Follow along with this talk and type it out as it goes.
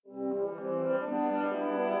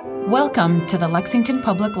Welcome to the Lexington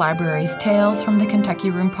Public Library's Tales from the Kentucky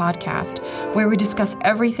Room podcast, where we discuss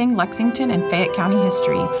everything Lexington and Fayette County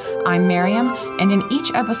history. I'm Miriam, and in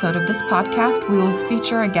each episode of this podcast, we will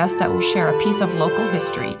feature a guest that will share a piece of local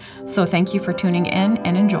history. So thank you for tuning in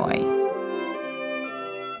and enjoy.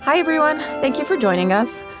 Hi, everyone. Thank you for joining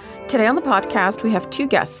us. Today on the podcast, we have two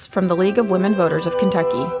guests from the League of Women Voters of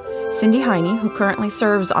Kentucky. Cindy Heine, who currently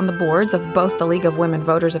serves on the boards of both the League of Women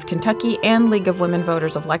Voters of Kentucky and League of Women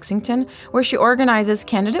Voters of Lexington, where she organizes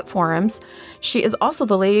candidate forums. She is also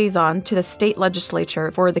the liaison to the state legislature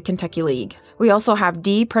for the Kentucky League. We also have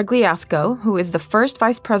Dee Pregliasco, who is the first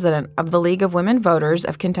vice president of the League of Women Voters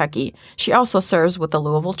of Kentucky. She also serves with the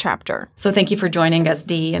Louisville chapter. So thank you for joining us,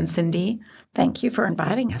 Dee and Cindy. Thank you for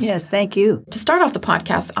inviting us. Yes, thank you. To start off the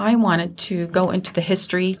podcast, I wanted to go into the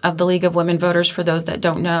history of the League of Women Voters for those that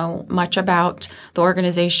don't know much about the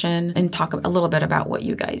organization and talk a little bit about what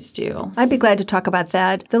you guys do. I'd be glad to talk about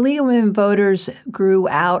that. The League of Women Voters grew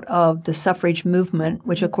out of the suffrage movement,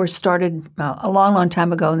 which of course started a long, long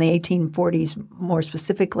time ago in the 1840s more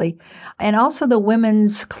specifically, and also the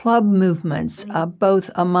women's club movements,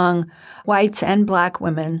 both among whites and black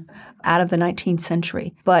women out of the 19th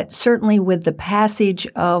century. But certainly with the passage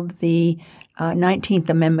of the 19th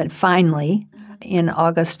Amendment finally in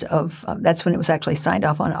August of, that's when it was actually signed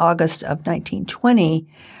off on August of 1920,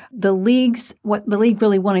 what the League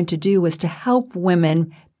really wanted to do was to help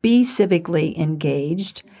women be civically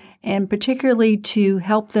engaged and particularly to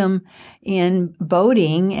help them in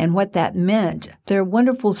voting and what that meant. There are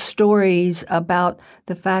wonderful stories about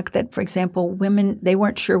the fact that, for example, women, they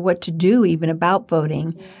weren't sure what to do even about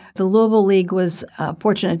voting. The Louisville League was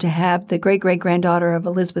fortunate to have the great-great-granddaughter of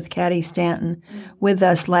Elizabeth Cady Stanton with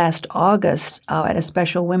us last August at a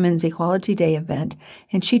special Women's Equality Day event.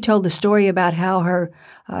 And she told the story about how her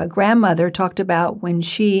grandmother talked about when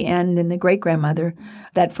she and then the great-grandmother,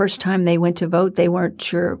 that first time they went to vote, they weren't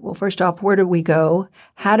sure, well, first off, where do we go?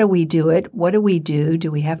 How do we do it? What do we do?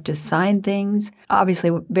 Do we have to sign things?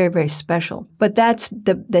 Obviously, very, very special. But that's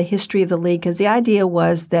the history of the League, because the idea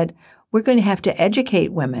was that we're going to have to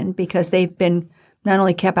educate women because they've been not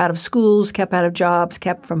only kept out of schools, kept out of jobs,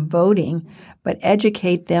 kept from voting, but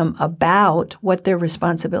educate them about what their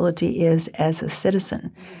responsibility is as a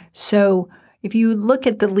citizen. So if you look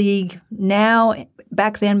at the League now,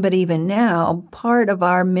 back then, but even now, part of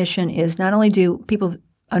our mission is not only do people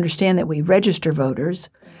understand that we register voters,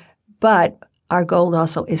 but our goal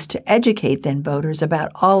also is to educate then voters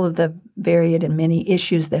about all of the varied and many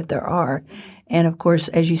issues that there are. And of course,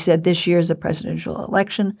 as you said, this year is a presidential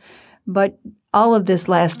election. But all of this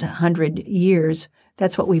last 100 years,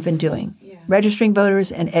 that's what we've been doing, registering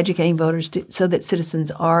voters and educating voters so that citizens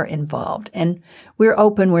are involved. And we're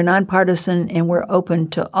open, we're nonpartisan, and we're open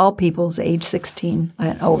to all peoples age 16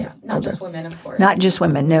 and older. Yeah, not just women, of course. Not just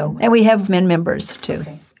women, no. And we have men members, too.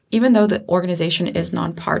 Okay. Even though the organization is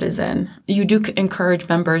nonpartisan, you do encourage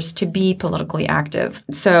members to be politically active.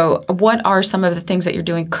 So what are some of the things that you're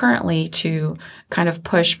doing currently to kind of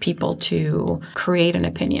push people to create an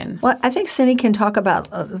opinion? Well, I think Cindy can talk about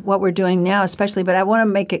what we're doing now especially, but I want to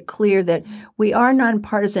make it clear that we are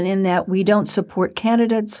nonpartisan in that we don't support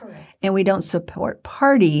candidates and we don't support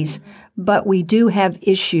parties, but we do have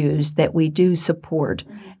issues that we do support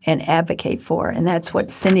and advocate for. And that's what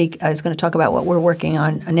Cindy is going to talk about, what we're working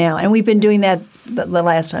on now. And we've been doing that the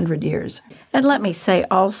last 100 years. And let me say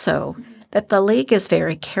also that the League is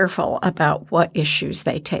very careful about what issues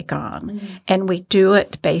they take on. Mm-hmm. And we do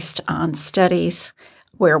it based on studies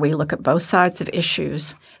where we look at both sides of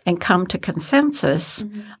issues and come to consensus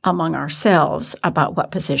among ourselves about what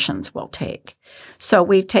positions we'll take. So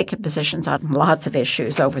we've taken positions on lots of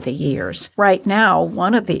issues over the years. Right now,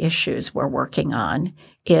 one of the issues we're working on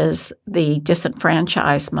is the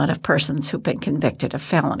disenfranchisement of persons who've been convicted of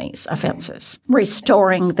felonies, offenses.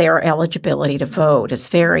 Restoring their eligibility to vote is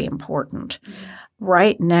very important.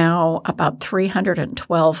 Right now, about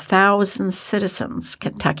 312,000 citizens,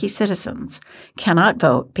 Kentucky citizens, cannot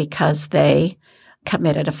vote because they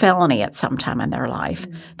committed a felony at some time in their life.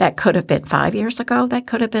 That could have been 5 years ago. That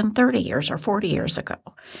could have been 30 years or 40 years ago.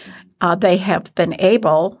 They have been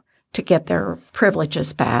able to get their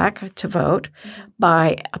privileges back to vote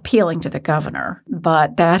by appealing to the governor,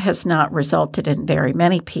 but that has not resulted in very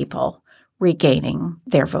many people regaining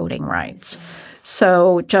their voting rights.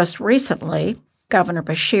 So just recently, Governor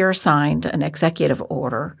Beshear signed an executive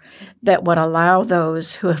order that would allow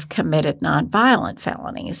those who have committed nonviolent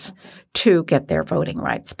felonies to get their voting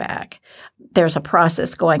rights back. There's a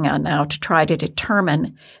process going on now to try to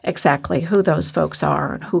determine exactly who those folks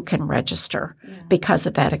are and who can register because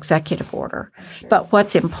of that executive order. Sure. But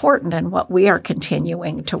what's important and what we are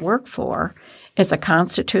continuing to work for is a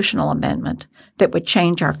constitutional amendment that would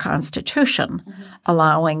change our Constitution,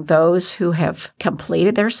 allowing those who have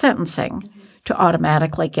completed their sentencing to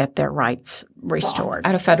automatically get their rights restored.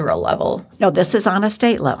 At a federal level? No, this is on a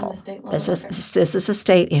state level. This is a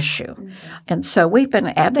state issue. And so we've been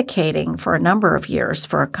advocating for a number of years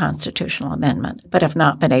for a constitutional amendment, but have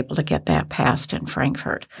not been able to get that passed in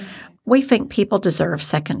Frankfort. We think people deserve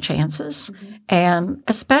second chances, and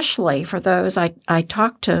especially for those, I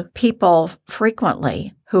talk to people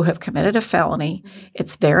frequently who have committed a felony.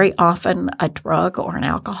 It's very often a drug or an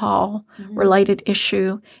alcohol-related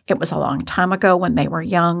issue. It was a long time ago when they were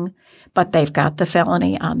young, but they've got the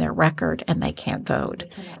felony on their record and they can't vote.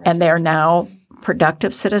 And they're now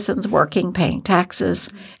productive citizens working, paying taxes,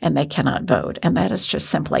 and they cannot vote. And that is just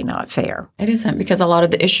simply not fair. It isn't, because a lot of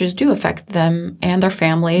the issues do affect them and their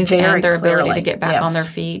families Very and their ability clearly. to get back Yes. on their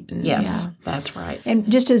feet. And, Yes, that's right. And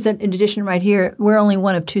just as an addition right here, we're only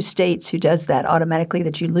one of 2 states who does that automatically,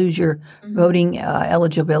 that you lose your voting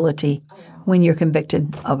eligibility when you're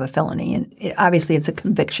convicted of a felony. And obviously it's a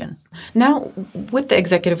conviction. Now, with the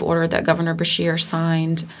executive order that Governor Beshear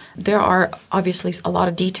signed, there are obviously a lot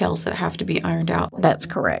of details that have to be ironed out. That's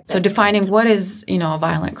correct. So defining what is, a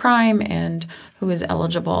violent crime and who is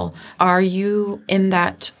eligible. Are you in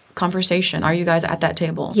that conversation? Are you guys at that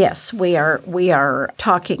table? Yes, we are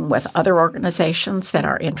talking with other organizations that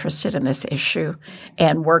are interested in this issue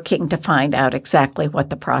and working to find out exactly what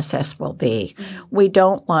the process will be. We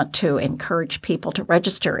don't want to encourage people to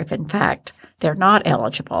register if, in fact, they're not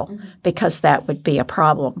eligible, because that would be a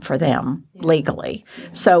problem for them legally.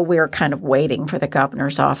 So we're kind of waiting for the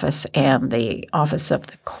governor's office and the office of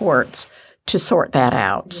the courts to sort that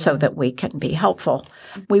out so that we can be helpful.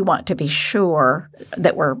 We want to be sure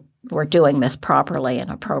that we're doing this properly and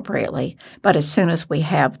appropriately. But as soon as we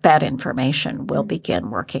have that information, we'll begin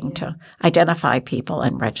working to identify people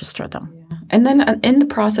and register them. And then in the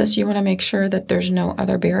process, you want to make sure that there's no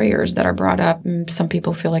other barriers that are brought up. Some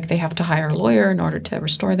people feel like they have to hire a lawyer in order to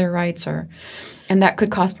restore their rights, and that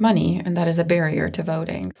could cost money, and that is a barrier to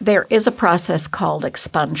voting. There is a process called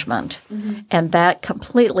expungement, and that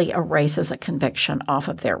completely erases a conviction off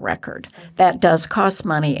of their record. That does cost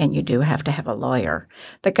money, and you do have to have a lawyer.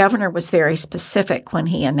 The governor was very specific when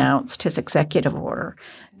he announced his executive order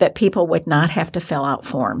that people would not have to fill out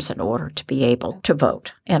forms in order to be able to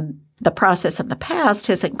vote. And the process in the past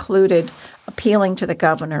has included appealing to the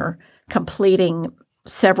governor, completing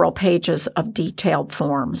several pages of detailed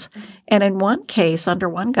forms. And in one case, under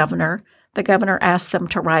one governor, the governor asked them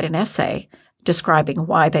to write an essay describing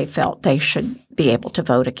why they felt they should be able to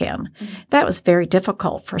vote again. That was very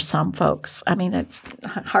difficult for some folks. I mean, it's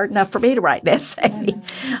hard enough for me to write an essay.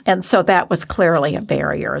 And so that was clearly a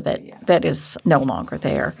barrier that is no longer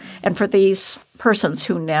there. And for these persons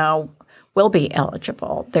who now will be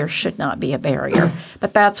eligible, there should not be a barrier.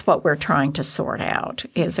 But that's what we're trying to sort out,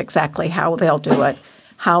 is exactly how they'll do it,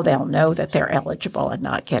 how they'll know that they're eligible and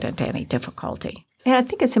not get into any difficulty. And I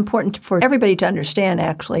think it's important for everybody to understand,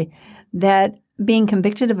 actually, that being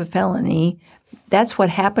convicted of a felony, that's what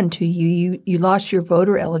happened to you. You lost your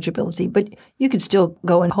voter eligibility, but you could still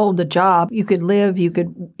go and hold a job. You could live, you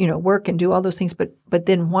could, work and do all those things. But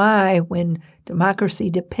then why, when democracy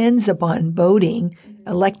depends upon voting,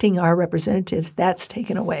 electing our representatives, that's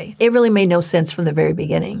taken away? It really made no sense from the very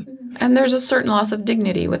beginning. And there's a certain loss of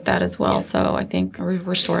dignity with that as well. Yes. So I think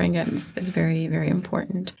restoring it is very, very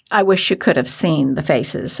important. I wish you could have seen the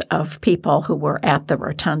faces of people who were at the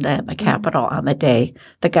rotunda in the Capitol on the day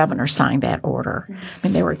the governor signed that order. I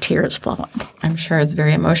mean, there were tears flowing. I'm sure it's a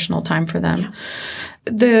very emotional time for them. Yeah.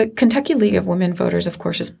 The Kentucky League of Women Voters, of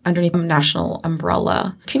course, is underneath a national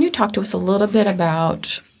umbrella. Can you talk to us a little bit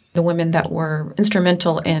about the women that were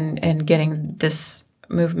instrumental in getting this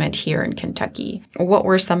movement here in Kentucky? What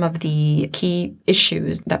were some of the key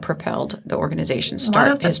issues that propelled the organization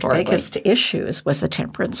start historically? One of the biggest issues was the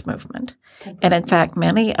temperance movement. And in fact,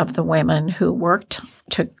 many of the women who worked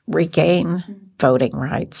to regain voting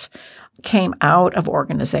rights came out of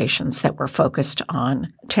organizations that were focused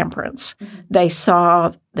on temperance. They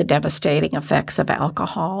saw the devastating effects of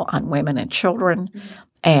alcohol on women and children,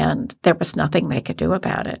 and there was nothing they could do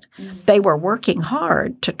about it. They were working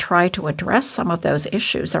hard to try to address some of those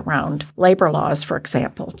issues around labor laws, for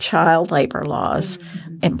example, child labor laws,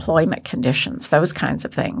 employment conditions, those kinds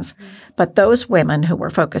of things. But those women who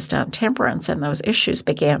were focused on temperance and those issues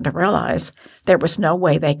began to realize there was no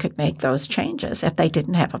way they could make those changes if they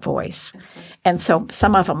didn't have a voice. And so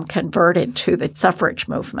some of them converted to the suffrage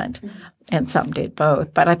movement, and some did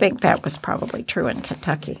both. But I think that was probably true in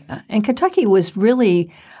Kentucky. And Kentucky was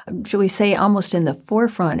really, shall we say, almost in the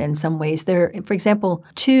forefront in some ways. There, for example,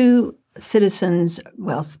 two citizens,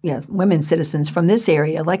 women citizens from this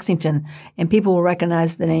area, Lexington, and people will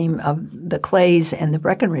recognize the name of the Clays and the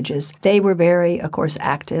Breckinridges. They were very, of course,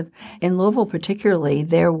 active. In Louisville particularly,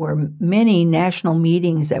 there were many national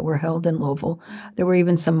meetings that were held in Louisville. There were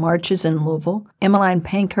even some marches in Louisville. Emmeline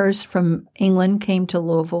Pankhurst from England came to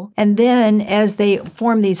Louisville. And then as they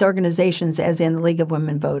formed these organizations, as in the League of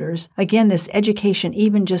Women Voters, again, this education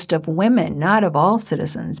even just of women, not of all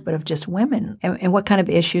citizens, but of just women. And what kind of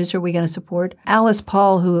issues are we going to support? Alice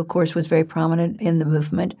Paul, who of course was very prominent in the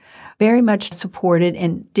movement, very much supported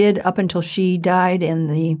and did up until she died in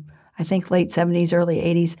the, I think, late 70s, early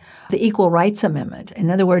 80s, the Equal Rights Amendment. In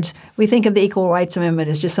other words, we think of the Equal Rights Amendment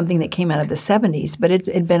as just something that came out of the 70s, but it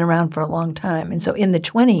had been around for a long time. And so in the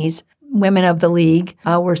 20s, women of the League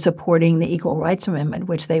were supporting the Equal Rights Amendment,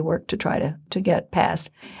 which they worked to try to get passed.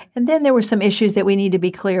 And then there were some issues that we need to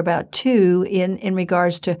be clear about, too, in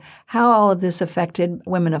regards to how all of this affected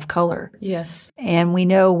women of color. Yes. And we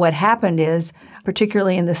know what happened is,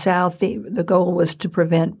 particularly in the South, the goal was to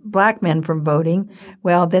prevent black men from voting.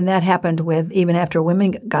 Well, then that happened with, even after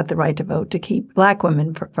women got the right to vote, to keep black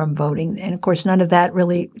women from voting. And, of course, none of that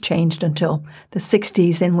really changed until the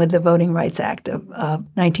 60s and with the Voting Rights Act of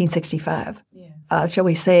 1965. Shall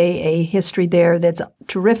we say, a history there that's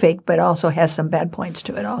terrific, but also has some bad points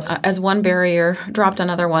to it also. As one barrier dropped,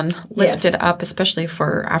 another one lifted up, especially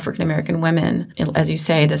for African American women. As you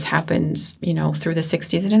say, this happens, through the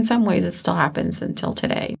 60s, and in some ways it still happens until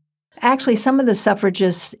today. Actually, some of the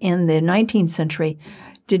suffragists in the 19th century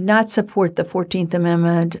did not support the 14th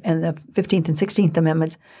Amendment and the 15th and 16th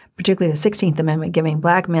Amendments, particularly the 16th Amendment giving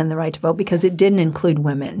black men the right to vote because it didn't include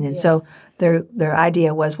women. And so their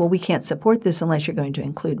idea was, well, we can't support this unless you're going to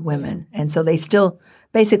include women. And so they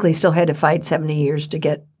basically still had to fight 70 years to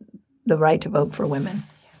get the right to vote for women.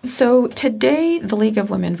 So today, the League of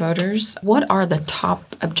Women Voters, what are the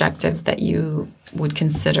top objectives that you would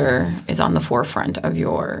consider is on the forefront of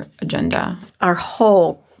your agenda? Our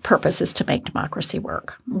whole purpose is to make democracy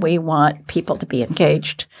work. We want people to be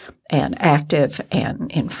engaged and active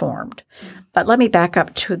and informed. But let me back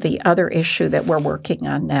up to the other issue that we're working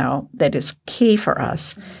on now that is key for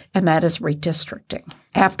us, and that is redistricting.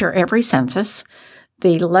 After every census,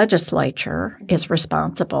 the legislature is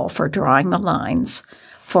responsible for drawing the lines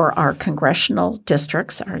for our congressional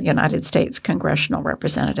districts, our United States congressional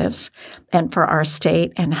representatives, and for our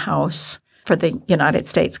state and House, for the United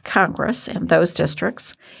States Congress and those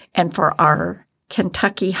districts, and for our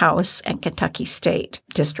Kentucky House and Kentucky State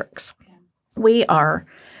districts. We are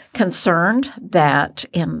concerned that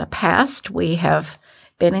in the past we have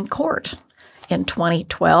been in court. In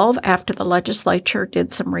 2012, after the legislature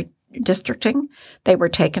did some redistricting, they were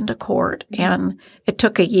taken to court, and it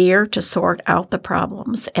took a year to sort out the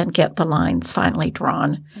problems and get the lines finally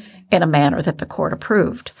drawn in a manner that the court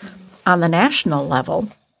approved. On the national level,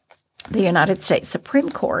 the United States Supreme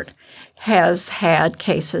Court has had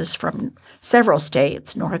cases from several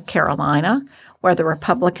states, North Carolina, where the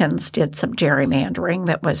Republicans did some gerrymandering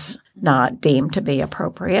that was not deemed to be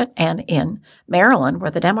appropriate, and in Maryland, where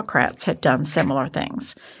the Democrats had done similar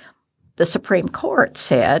things. The Supreme Court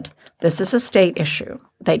said this is a state issue.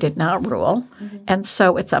 They did not rule, and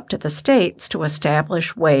so it's up to the states to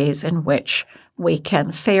establish ways in which we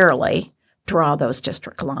can fairly draw those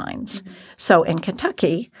district lines. So in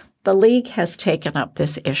Kentucky, the League has taken up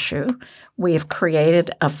this issue. We have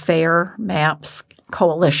created a Fair Maps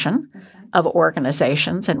coalition of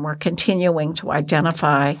organizations, and we're continuing to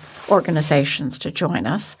identify organizations to join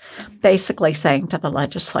us, basically saying to the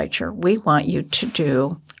legislature, we want you to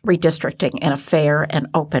do redistricting in a fair and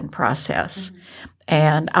open process.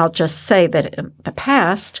 And I'll just say that in the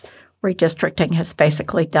past, redistricting has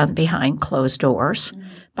basically done behind closed doors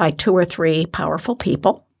by 2 or 3 powerful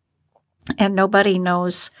people, and nobody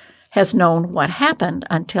has known what happened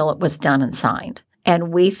until it was done and signed.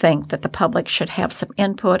 And we think that the public should have some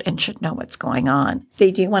input and should know what's going on. Do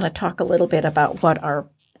you want to talk a little bit about what our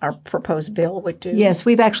proposed bill would do? Yes,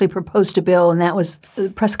 we've actually proposed a bill, and that was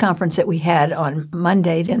the press conference that we had on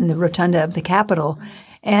Monday in the rotunda of the Capitol.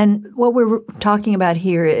 And what we're talking about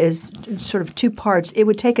here is sort of two parts. It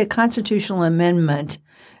would take a constitutional amendment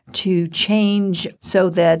to change so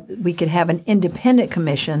that we could have an independent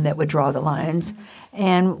commission that would draw the lines.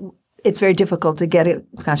 And it's very difficult to get a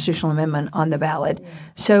constitutional amendment on the ballot.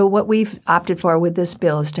 So what we've opted for with this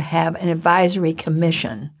bill is to have an advisory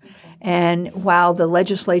commission. And while the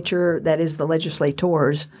legislature, that is the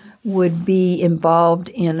legislators, would be involved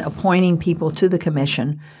in appointing people to the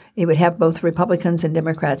commission, it would have both Republicans and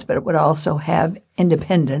Democrats, but it would also have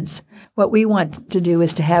independents. What we want to do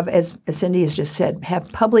is to have, as Cindy has just said,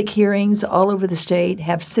 have public hearings all over the state,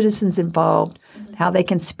 have citizens involved, how they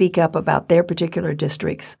can speak up about their particular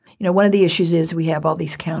districts. You know, one of the issues is we have all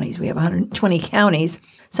these counties. We have 120 counties.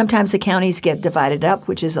 Sometimes the counties get divided up,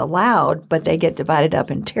 which is allowed, but they get divided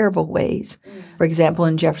up in terrible ways. For example,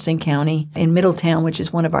 in Jefferson County, in Middletown, which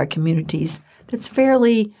is one of our communities, that's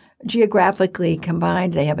fairly geographically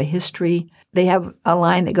combined. They have a history. They have a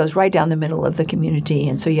line that goes right down the middle of the community.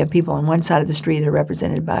 And so you have people on one side of the street that are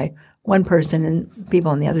represented by one person and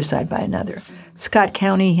people on the other side by another. Scott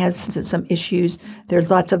County has some issues.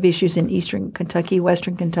 There's lots of issues in eastern Kentucky,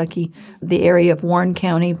 western Kentucky, the area of Warren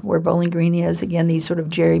County where Bowling Green is. Again, these sort of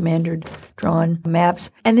gerrymandered, drawn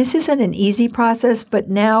maps. And this isn't an easy process, but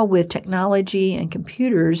now with technology and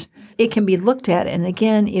computers, it can be looked at. And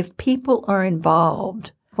again, if people are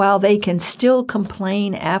involved, while they can still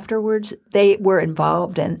complain afterwards, they were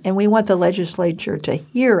involved, and we want the legislature to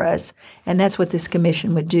hear us, and that's what this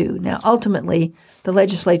commission would do. Now, ultimately, the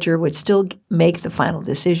legislature would still make the final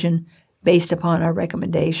decision based upon our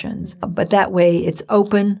recommendations, but that way it's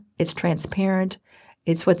open, it's transparent,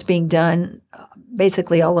 it's what's being done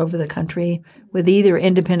basically all over the country with either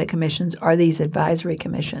independent commissions or these advisory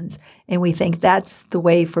commissions, and we think that's the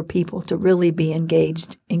way for people to really be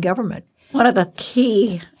engaged in government. One of the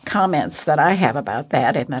key comments that I have about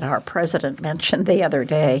that and that our president mentioned the other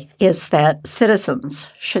day is that citizens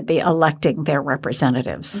should be electing their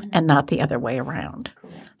representatives and not the other way around.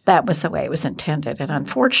 That was the way it was intended. And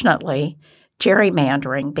unfortunately,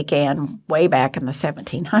 gerrymandering began way back in the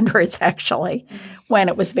 1700s, actually, when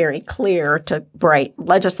it was very clear to bright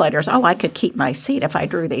legislators, I could keep my seat if I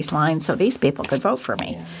drew these lines so these people could vote for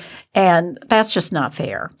me. And that's just not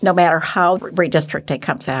fair, no matter how redistricting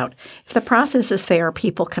comes out. If the process is fair,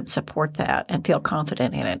 people can support that and feel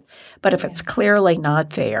confident in it. But if it's clearly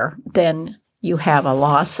not fair, then you have a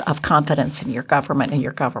loss of confidence in your government and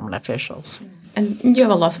your government officials. And you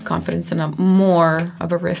have a loss of confidence and a more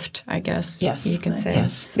of a rift, I guess, yes, you can say.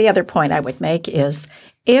 Yes. The other point I would make is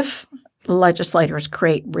if legislators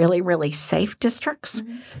create really, really safe districts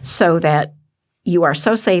so that you are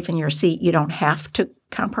so safe in your seat you don't have to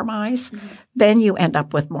compromise, then you end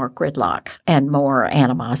up with more gridlock and more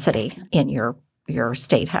animosity in your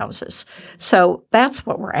state houses. So that's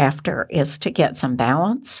what we're after, is to get some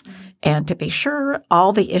balance and to be sure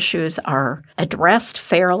all the issues are addressed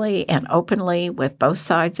fairly and openly with both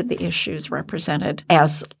sides of the issues represented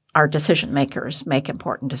as our decision makers make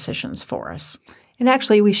important decisions for us. And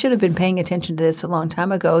actually, we should have been paying attention to this a long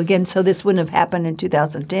time ago. Again, so this wouldn't have happened in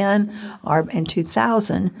 2010 or in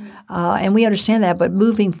 2000. And we understand that. But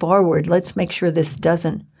moving forward, let's make sure this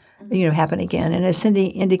doesn't happen again. And as Cindy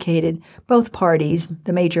indicated, both parties,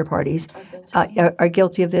 the major parties, are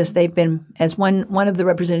guilty of this. They've been, as one of the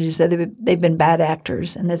representatives said, they've been bad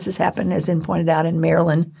actors. And this has happened, as been pointed out, in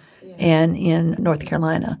Maryland and in North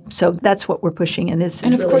Carolina. So that's what we're pushing. And this is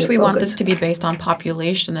And of really course, the we focus. want this to be based on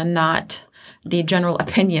population and not the general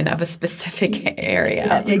opinion of a specific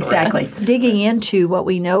area. Exactly. Digging into what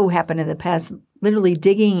we know happened in the past, literally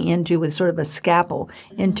digging into with sort of a scalpel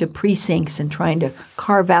into precincts and trying to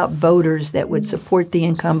carve out voters that would support the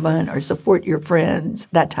incumbent or support your friends,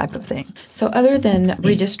 that type of thing. So other than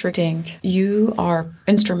redistricting, you are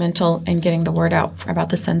instrumental in getting the word out about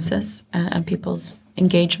the census and people's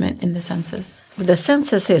engagement in the census. The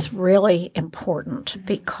census is really important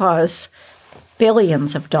because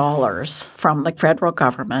billions of dollars from the federal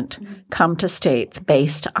government come to states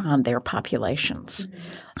based on their populations.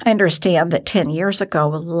 I understand that 10 years ago,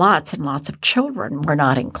 lots and lots of children were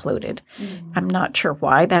not included. I'm not sure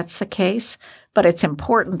why that's the case, but it's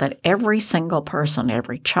important that every single person,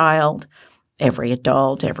 every child, every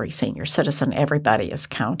adult, every senior citizen, everybody is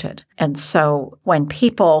counted. And so when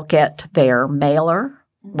people get their mailer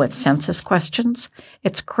with census questions,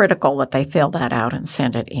 it's critical that they fill that out and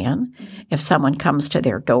send it in. If someone comes to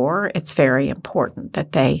their door, it's very important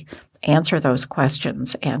that they answer those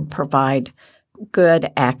questions and provide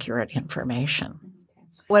good, accurate information.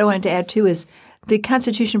 What I wanted to add, too, is the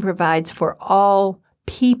Constitution provides for all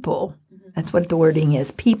people That's what the wording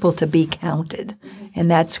is, people to be counted. And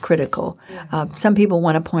that's critical. Some people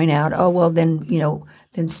want to point out,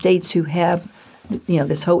 then states who have,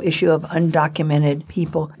 this whole issue of undocumented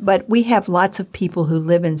people. But we have lots of people who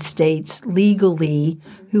live in states legally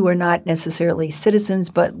who are not necessarily citizens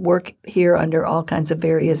but work here under all kinds of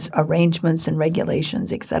various arrangements and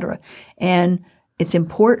regulations, et cetera. And it's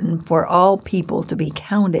important for all people to be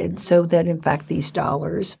counted so that, in fact, these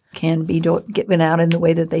dollars can be given out in the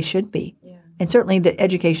way that they should be. And certainly the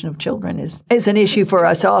education of children is an issue for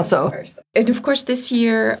us also. And of course, this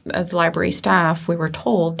year, as library staff, we were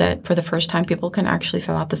told that for the first time, people can actually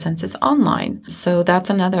fill out the census online. So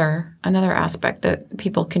that's another aspect that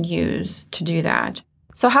people can use to do that.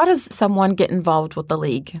 So how does someone get involved with the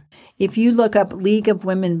League? If you look up League of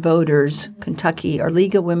Women Voters Kentucky or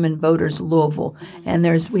League of Women Voters Louisville, and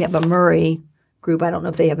we have a Murray group. I don't know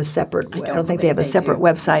if they have a separate. I don't think they have a separate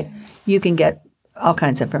website. You can get all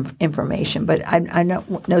kinds of information, but I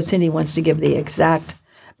know Cindy wants to give the exact.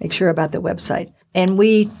 Make sure about the website, and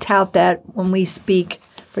we tout that when we speak.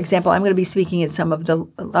 For example, I'm going to be speaking at some of the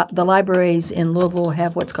libraries in Louisville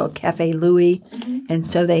have what's called Cafe Louis, and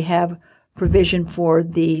so they have provision for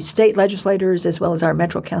the state legislators as well as our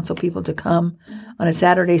Metro Council people to come on a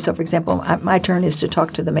Saturday. So, for example, my turn is to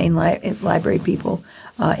talk to the main library people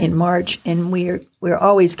in March, and we're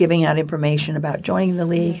always giving out information about joining the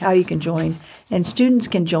League, how you can join, and students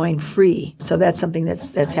can join free. So that's something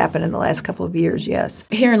that's happened in the last couple of years, yes.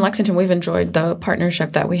 Here in Lexington, we've enjoyed the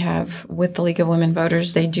partnership that we have with the League of Women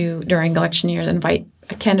Voters. They do, during election years, invite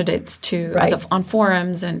candidates to on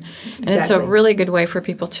forums, and it's a really good way for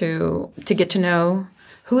people to get to know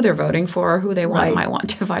who they're voting for, who they might want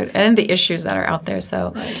to vote, and the issues that are out there.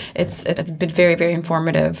 So it's been very, very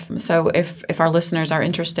informative. So if our listeners are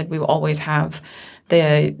interested, we will always have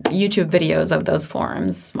the YouTube videos of those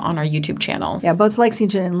forums on our YouTube channel. Yeah, both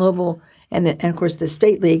Lexington and Louisville, and of course the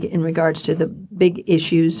State League in regards to the big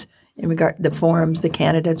issues in regard the forums, the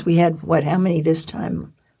candidates. We had how many this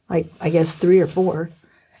time? Like I guess 3 or 4.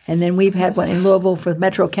 And then we've had one in Louisville for the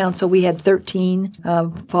Metro Council. We had 13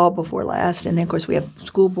 fall before last. And then, of course, we have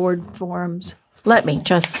school board forums. Let me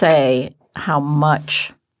just say how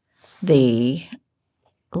much the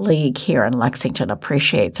League here in Lexington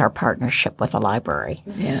appreciates our partnership with the library.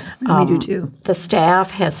 Yeah, we do too. The staff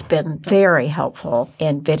has been very helpful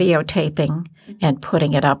in videotaping and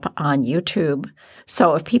putting it up on YouTube.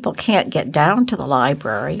 So if people can't get down to the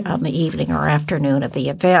library on the evening or afternoon of the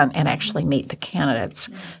event and actually meet the candidates,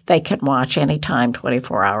 they can watch anytime,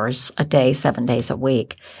 24 hours a day, 7 days a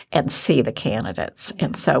week, and see the candidates.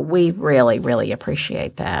 And so we really, really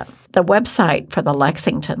appreciate that. The website for the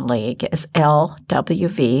Lexington League is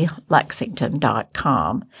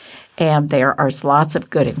lwvlexington.com. And there is lots of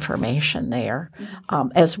good information there,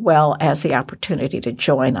 as well as the opportunity to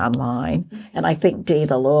join online. And I think, Dee,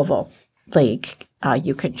 the Louisville League,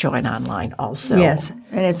 you could join online also. Yes,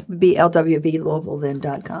 and it's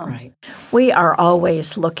lwvlouisville.com. Right. We are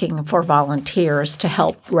always looking for volunteers to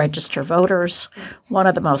help register voters. One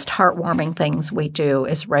of the most heartwarming things we do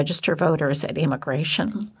is register voters at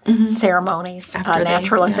immigration ceremonies,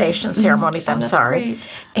 naturalization ceremonies, Great.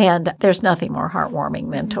 And there's nothing more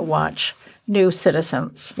heartwarming than to watch new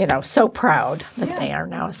citizens, so proud that they are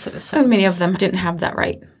now a citizen. And many of them didn't have that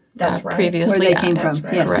right. That's right. Previously. Where they came from.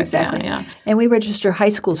 Right. Yes, Correct. exactly. Yeah. And we register high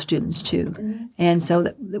school students too. And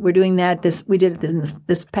so we're doing that. We did it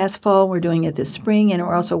this past fall. We're doing it this spring. And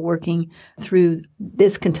we're also working through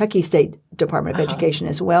this Kentucky State Department of Education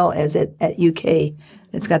as well as at UK.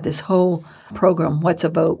 It's got this whole program, What's a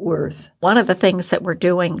Vote Worth? One of the things that we're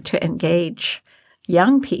doing to engage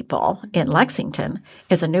young people in Lexington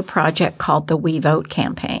is a new project called the We Vote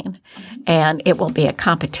campaign. And it will be a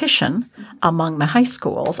competition among the high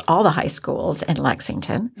schools, all the high schools in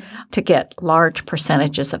Lexington, to get large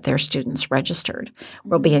percentages of their students registered.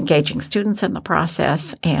 We'll be engaging students in the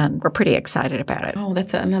process, and we're pretty excited about it. Oh,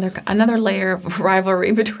 that's another layer of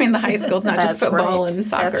rivalry between the high schools, not just football and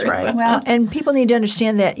soccer. That's right. So. Well, and people need to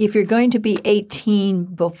understand that if you're going to be 18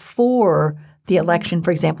 before the election, for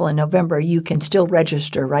example, in November, you can still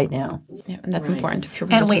register right now. Yeah, and that's important.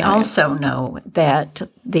 And we also know that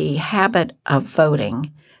the habit of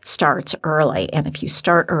voting starts early. And if you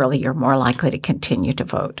start early, you're more likely to continue to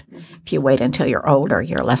vote. If you wait until you're older,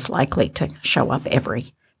 you're less likely to show up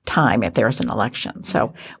every time if there's an election.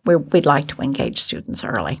 So we'd like to engage students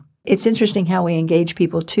early. It's interesting how we engage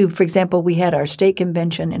people, too. For example, we had our state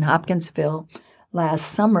convention in Hopkinsville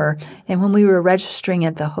last summer, and when we were registering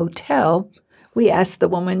at the hotel, we asked the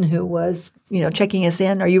woman who was, checking us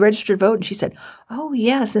in, "Are you registered to vote?" And she said, "Oh,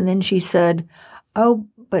 yes." And then she said, oh,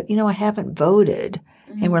 but I haven't voted.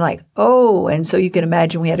 And we're like, oh, and so you can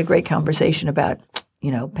imagine we had a great conversation about,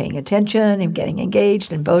 paying attention and getting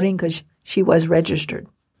engaged and voting because she was registered.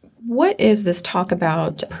 What is this talk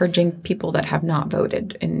about purging people that have not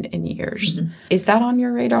voted in years? Is that on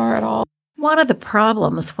your radar at all? One of the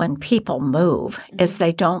problems when people move is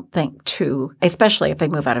they don't think to, especially if they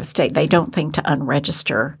move out of state, they don't think to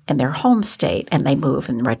unregister in their home state and they move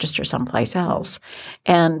and register someplace else.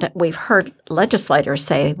 And we've heard legislators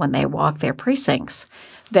say when they walk their precincts,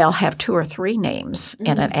 they'll have 2 or 3 names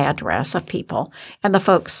and an address of people, and the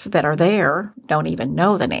folks that are there don't even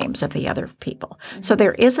know the names of the other people. So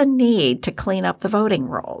there is a need to clean up the voting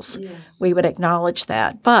rolls. Yeah. We would acknowledge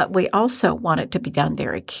that, but we also want it to be done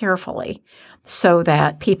very carefully so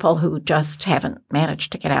that people who just haven't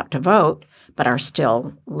managed to get out to vote but are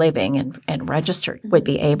still living and registered would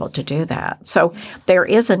be able to do that. So there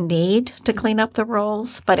is a need to clean up the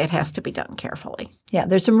rolls, but it has to be done carefully. Yeah,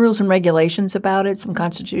 there's some rules and regulations about it, some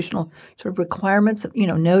constitutional sort of requirements,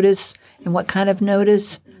 notice and what kind of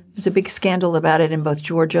notice. There's a big scandal about it in both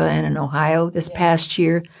Georgia and in Ohio this past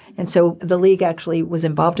year. And so the League actually was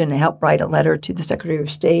involved in and helped write a letter to the Secretary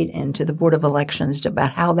of State and to the Board of Elections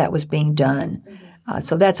about how that was being done.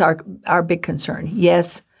 So that's our big concern.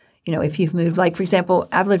 Yes, if you've moved, like, for example,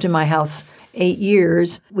 I've lived in my house 8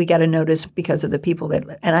 years. We got a notice because of the people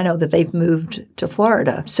and I know that they've moved to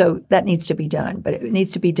Florida. So that needs to be done, but it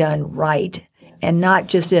needs to be done right and not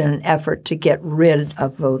just in an effort to get rid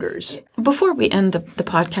of voters. Before we end the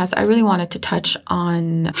podcast, I really wanted to touch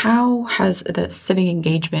on how has the civic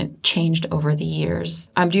engagement changed over the years?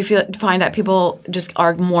 Do you find that people just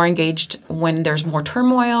are more engaged when there's more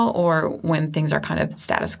turmoil or when things are kind of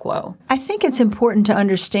status quo? I think it's important to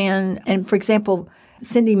understand, and for example,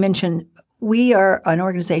 Cindy mentioned we are an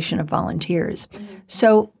organization of volunteers.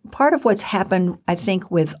 So part of what's happened, I think,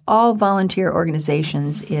 with all volunteer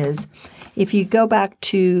organizations is if you go back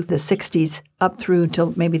to the 60s up through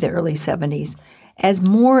till maybe the early 70s, as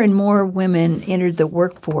more and more women entered the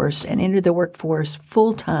workforce and entered the workforce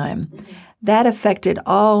full-time, that affected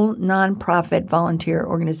all nonprofit volunteer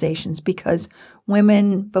organizations because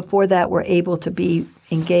women before that were able to be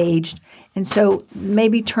engaged. And so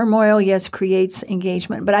maybe turmoil, yes, creates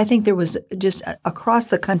engagement, but I think there was just across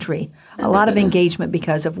the country a lot of engagement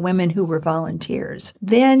because of women who were volunteers.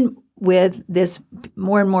 Then with this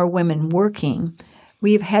more and more women working,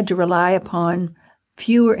 we've had to rely upon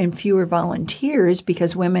fewer and fewer volunteers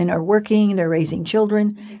because women are working, they're raising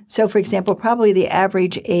children. So, for example, probably the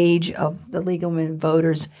average age of the League of Women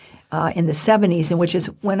Voters in the 70s, and which is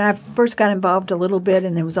when I first got involved a little bit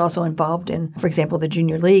and then was also involved in, for example, the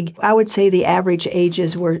Junior League, I would say the average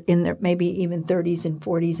ages were in their maybe even 30s and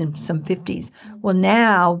 40s and some 50s. Well,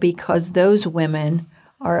 now, because those women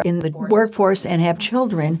are in the workforce and have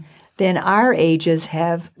children, then our ages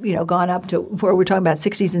have, gone up to where we're talking about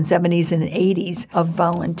 60s and 70s and 80s of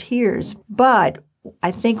volunteers. But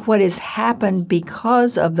I think what has happened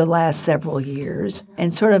because of the last several years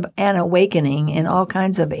and sort of an awakening in all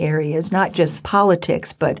kinds of areas, not just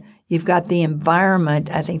politics, but you've got the environment,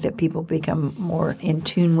 I think, that people become more in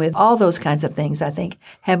tune with. All those kinds of things, I think,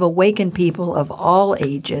 have awakened people of all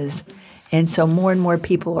ages. And so more and more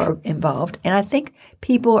people are involved. And I think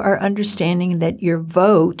people are understanding that your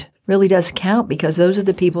vote really does count because those are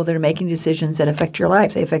the people that are making decisions that affect your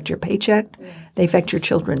life. They affect your paycheck. They affect your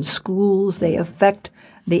children's schools. They affect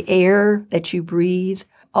the air that you breathe,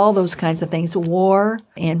 all those kinds of things. War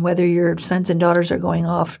and whether your sons and daughters are going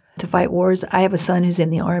off to fight wars. I have a son who's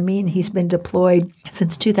in the Army, and he's been deployed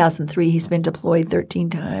since 2003. He's been deployed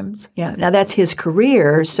 13 times. Yeah, now that's his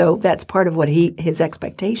career, so that's part of what his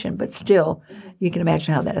expectation, but still, you can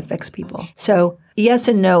imagine how that affects people. So yes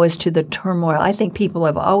and no as to the turmoil. I think people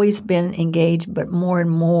have always been engaged, but more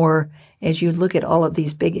and more as you look at all of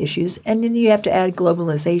these big issues. And then you have to add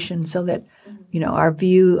globalization so that, our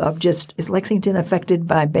view of just, is Lexington affected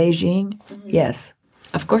by Beijing? Yes.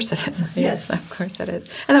 Of course it is. Yes, of course it is.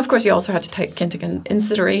 And of course you also have to take into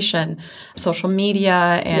consideration social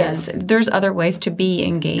media and there's other ways to be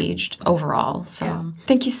engaged overall. So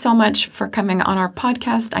Thank you so much for coming on our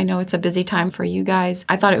podcast. I know it's a busy time for you guys.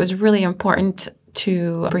 I thought it was really important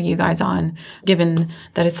to bring you guys on, given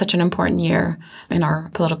that it's such an important year in our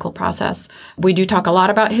political process. We do talk a lot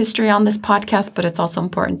about history on this podcast, but it's also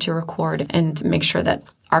important to record and make sure that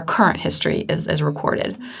our current history is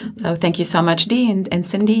recorded. So thank you so much, Dee and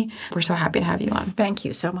Cindy. We're so happy to have you on. Thank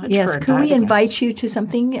you so much. Yes, for can we inviting invite us. you to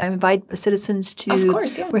something? I invite citizens to. Of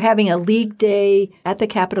course, yeah. We're having a League Day at the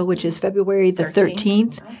Capitol, which is February the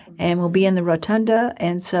 13th, and we'll be in the Rotunda.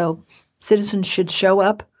 And so citizens should show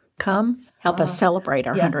up, come. Help us celebrate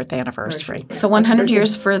our yeah. 100th anniversary. So 100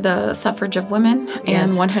 years for the suffrage of women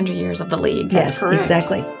and 100 years of the League. Yes, correct.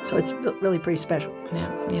 exactly. So it's really pretty special.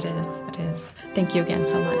 Yeah, it is. It is. Thank you again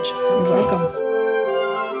so much. You're welcome.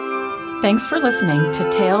 Thanks for listening to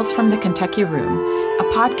Tales from the Kentucky Room, a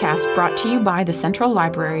podcast brought to you by the Central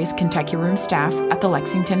Library's Kentucky Room staff at the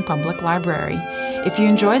Lexington Public Library. If you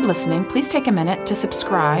enjoyed listening, please take a minute to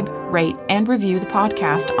subscribe, rate, and review the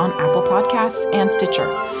podcast on Apple Podcasts and Stitcher.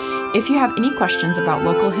 If you have any questions about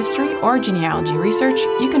local history or genealogy research,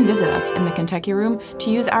 you can visit us in the Kentucky Room to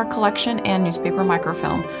use our collection and newspaper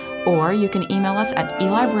microfilm, or you can email us at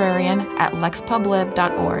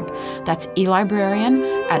elibrarian@lexpublib.org. That's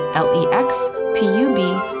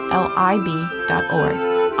elibrarian@lexpublib.org.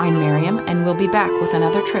 I'm Miriam, and we'll be back with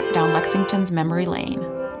another trip down Lexington's memory lane.